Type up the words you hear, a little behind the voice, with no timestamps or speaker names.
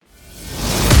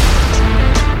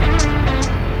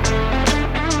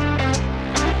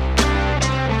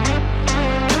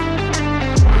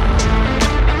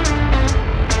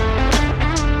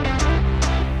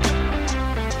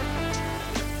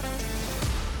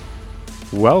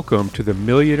Welcome to the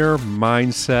Millionaire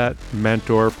Mindset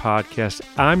Mentor Podcast.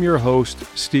 I'm your host,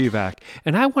 Steve Ack,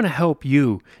 and I want to help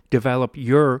you develop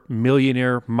your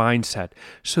millionaire mindset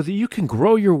so that you can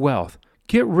grow your wealth,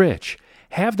 get rich,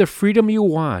 have the freedom you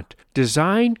want,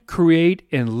 design, create,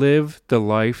 and live the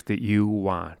life that you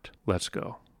want. Let's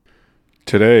go.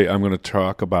 Today, I'm going to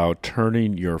talk about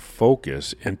turning your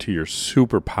focus into your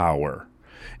superpower.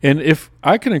 And if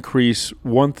I can increase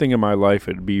one thing in my life,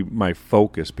 it'd be my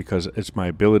focus, because it's my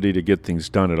ability to get things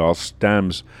done. It all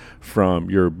stems from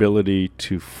your ability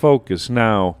to focus.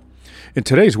 Now, in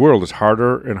today's world, it's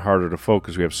harder and harder to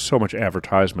focus. We have so much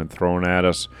advertisement thrown at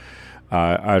us.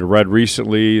 I read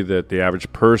recently that the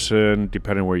average person,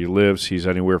 depending on where you live, sees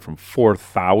anywhere from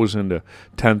 4,000 to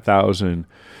 10,000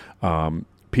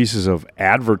 pieces of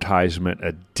advertisement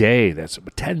a day. That's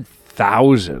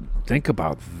 10,000. Think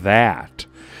about that.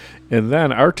 And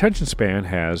then our attention span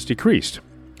has decreased.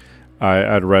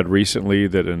 I'd read recently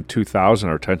that in 2000,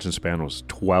 our attention span was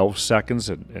 12 seconds,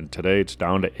 and today it's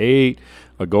down to 8.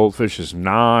 A goldfish is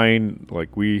 9.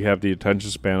 Like, we have the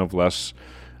attention span of less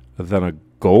than a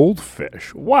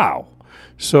goldfish. Wow.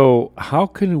 So how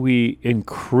can we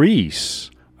increase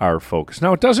our focus?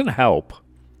 Now, it doesn't help,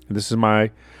 and this is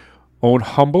my own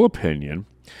humble opinion,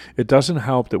 it doesn't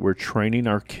help that we're training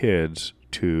our kids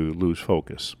to lose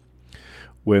focus.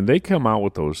 When they come out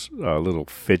with those little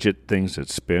fidget things that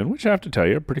spin, which I have to tell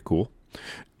you are pretty cool,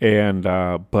 and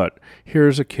but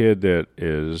here's a kid that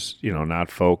is not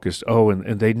focused. Oh,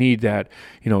 and they need that.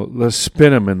 Let's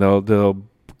spin them and they'll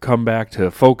come back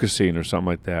to focusing or something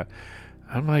like that.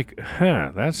 I'm like,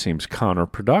 that seems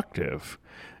counterproductive.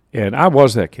 And I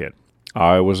was that kid.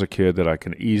 I was a kid that I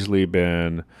can easily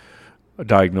been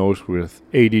diagnosed with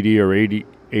ADD or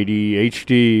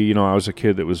ADHD. I was a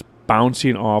kid that was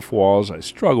bouncing off walls. I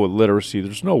struggled with literacy.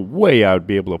 There's no way I would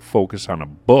be able to focus on a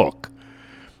book.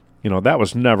 That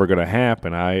was never going to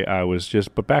happen. I was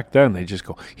just, but back then they just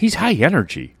go, he's high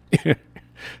energy.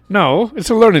 No, it's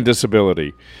a learning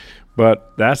disability.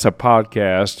 But that's a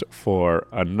podcast for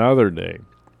another day.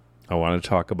 I want to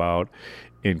talk about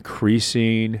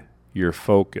increasing your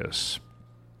focus,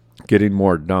 getting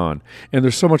more done. And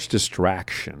there's so much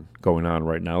distraction going on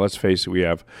right now. Let's face it, we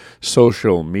have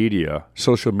social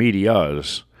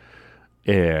medias,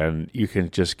 and you can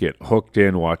just get hooked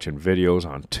in watching videos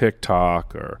on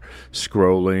TikTok or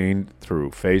scrolling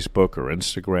through Facebook or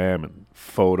Instagram and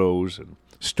photos and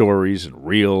stories and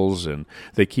reels, and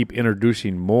they keep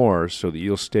introducing more so that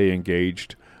you'll stay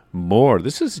engaged more.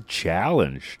 This is a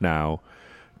challenge now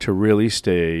to really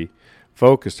stay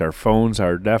focused. Our phones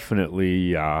are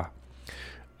definitely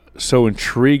so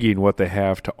intriguing what they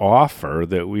have to offer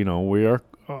that we are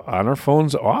on our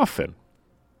phones often,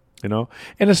 and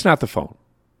it's not the phone.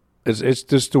 It's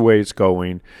just the way it's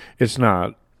going. It's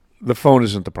not, the phone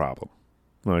isn't the problem.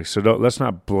 Let's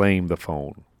not blame the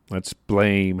phone. Let's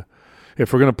blame,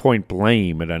 if we're going to point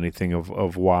blame at anything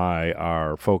of why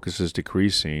our focus is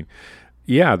decreasing,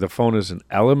 the phone is an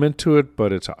element to it,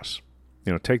 but it's us.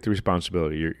 Take the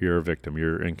responsibility. You're a victim.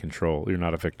 You're in control. You're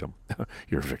not a victim.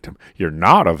 You're a victim. You're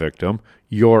not a victim.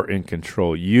 You're in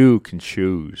control. You can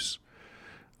choose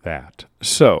that.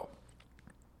 So,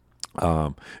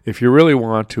 if you really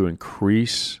want to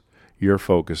increase your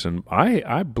focus, and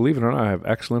I believe it or not, I have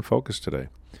excellent focus today.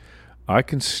 I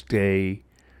can stay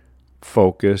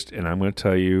focused, and I'm going to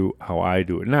tell you how I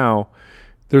do it. Now,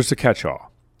 there's the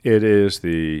catch-all. It is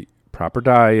the proper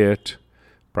diet,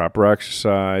 proper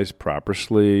exercise, proper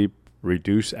sleep,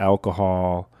 reduce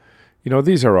alcohol.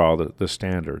 These are all the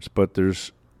standards. But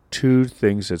there's two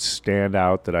things that stand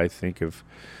out that I think have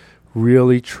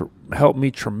really helped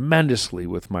me tremendously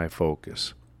with my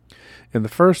focus. And the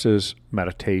first is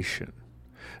meditation.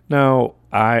 Now,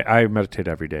 I meditate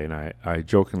every day, and I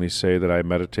jokingly say that I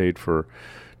meditate for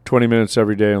 20 minutes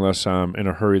every day unless I'm in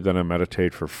a hurry, then I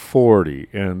meditate for 40.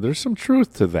 And there's some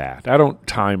truth to that. I don't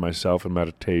time myself in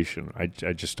meditation. I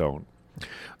just don't.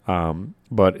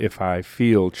 But if I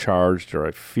feel charged or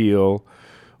I feel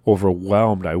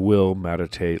overwhelmed, I will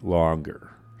meditate longer.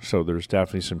 So there's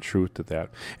definitely some truth to that.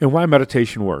 And why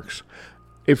meditation works.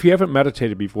 If you haven't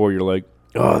meditated before, you're like,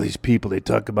 oh, these people, they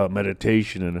talk about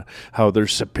meditation and how they're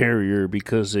superior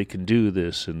because they can do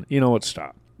this. And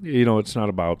stop. It's not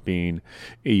about being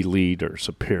elite or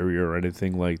superior or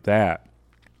anything like that.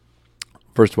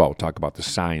 First of all, we'll talk about the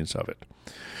science of it.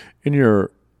 In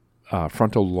your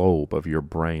frontal lobe of your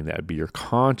brain, that would be your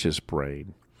conscious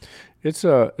brain, it's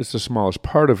the smallest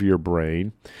part of your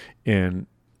brain. And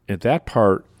at that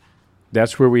part,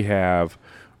 that's where we have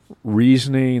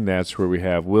reasoning, that's where we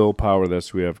have willpower,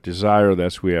 that's where we have desire,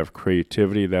 that's where we have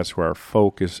creativity, that's where our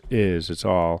focus is. It's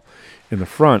all in the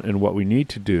front. And what we need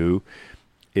to do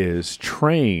is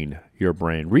train your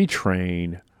brain,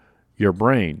 retrain your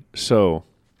brain. So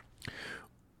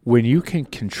when you can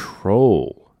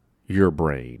control your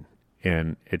brain,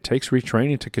 and it takes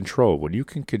retraining to control, when you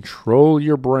can control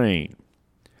your brain,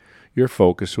 your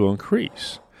focus will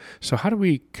increase. So how do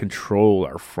we control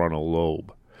our frontal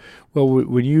lobe? Well,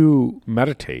 when you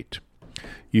meditate,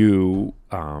 you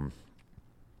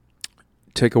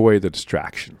take away the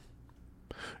distraction.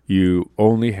 You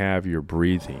only have your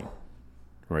breathing,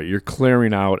 right? You're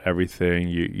clearing out everything.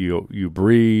 You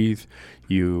breathe.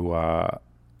 You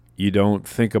don't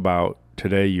think about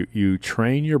today. You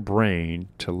train your brain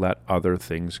to let other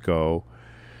things go,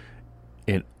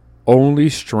 and only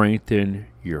strengthen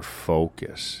your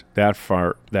focus. That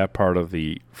part of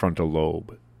the frontal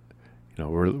lobe.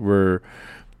 We're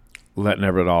letting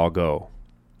it all go.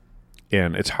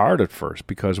 And it's hard at first,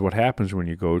 because what happens when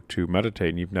you go to meditate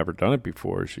and you've never done it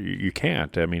before is you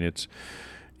can't. I mean, it's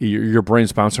your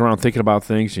brain's bouncing around thinking about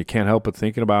things. You can't help but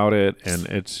thinking about it. And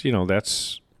it's,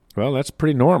 that's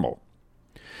pretty normal.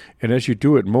 And as you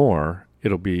do it more,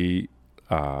 it'll be,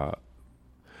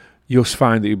 you'll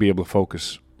find that you'll be able to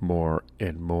focus more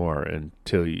and more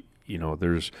until,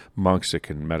 there's monks that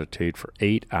can meditate for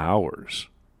 8 hours.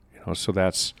 So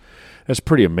that's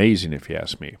pretty amazing if you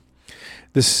ask me.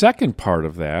 The second part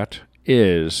of that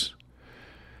is,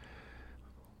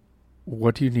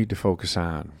 what do you need to focus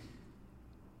on?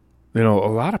 A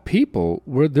lot of people,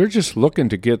 they're just looking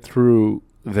to get through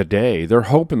the day. They're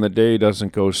hoping the day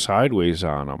doesn't go sideways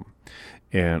on them.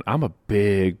 And I'm a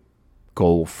big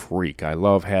goal freak. I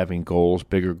love having goals,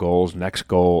 bigger goals, next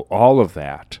goal, all of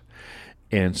that.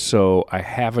 And so I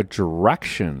have a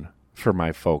direction for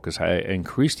my focus. I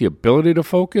increase the ability to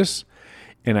focus,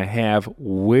 and I have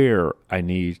where I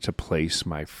need to place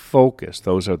my focus.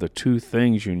 Those are the two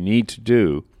things you need to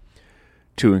do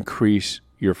to increase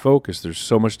your focus. There's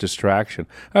so much distraction.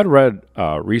 I'd read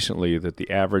recently that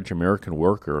the average American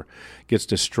worker gets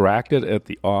distracted at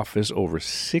the office over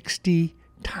 60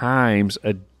 times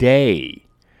a day.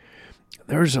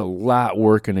 There's a lot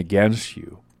working against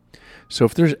you. So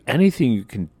if there's anything you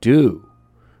can do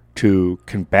to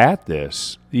combat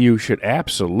this, you should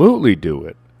absolutely do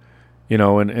it.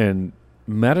 And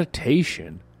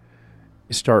meditation,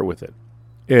 start with it.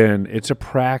 And it's a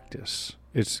practice.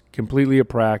 It's completely a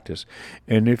practice.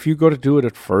 And if you go to do it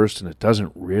at first and it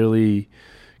doesn't really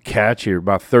catch you,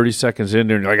 about 30 seconds in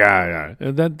there, and you're like,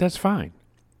 that's fine.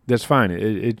 That's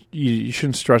fine. You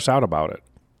shouldn't stress out about it.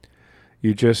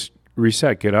 You just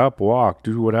reset, get up, walk,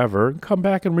 do whatever, and come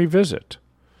back and revisit.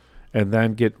 And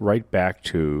then get right back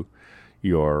to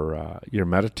your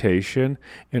meditation,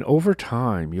 and over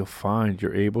time you'll find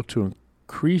you're able to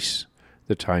increase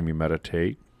the time you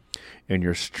meditate, and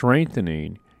you're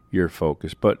strengthening your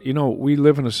focus. But we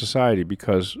live in a society,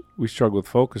 because we struggle with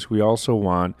focus, we also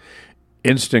want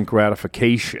instant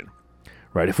gratification,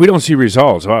 right? If we don't see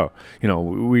results,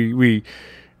 we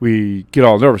get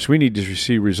all nervous. We need to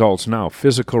see results now,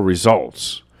 physical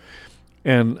results.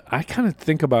 And I kind of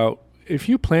think about, if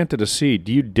you planted a seed,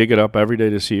 do you dig it up every day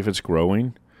to see if it's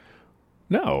growing?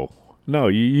 No.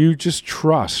 You just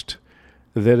trust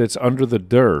that it's under the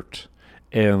dirt,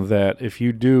 and that if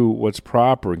you do what's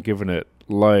proper and giving it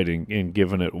light and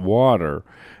giving it water,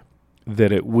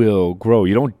 that it will grow.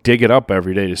 You don't dig it up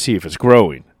every day to see if it's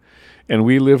growing. And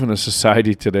we live in a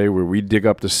society today where we dig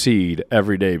up the seed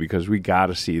every day because we got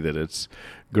to see that it's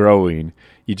growing.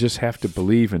 You just have to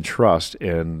believe and trust,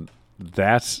 and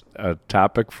that's a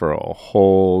topic for a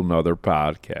whole nother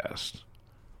podcast.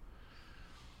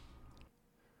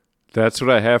 That's what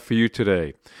I have for you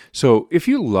today. So if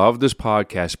you love this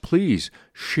podcast, please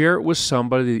share it with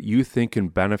somebody that you think can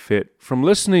benefit from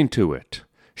listening to it.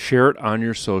 Share it on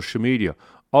your social media.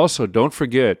 Also, don't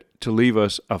forget to leave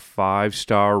us a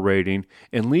 5-star rating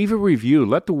and leave a review.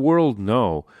 Let the world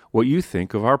know what you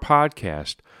think of our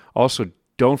podcast. Also,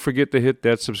 don't forget to hit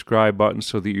that subscribe button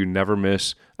so that you never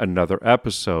miss another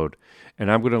episode.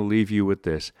 And I'm going to leave you with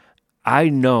this. I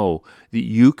know that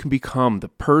you can become the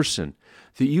person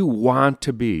that you want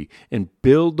to be and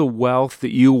build the wealth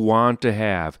that you want to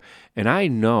have. And I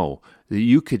know that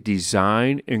you could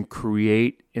design and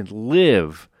create and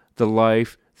live the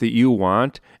life that you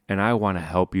want, and I want to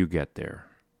help you get there.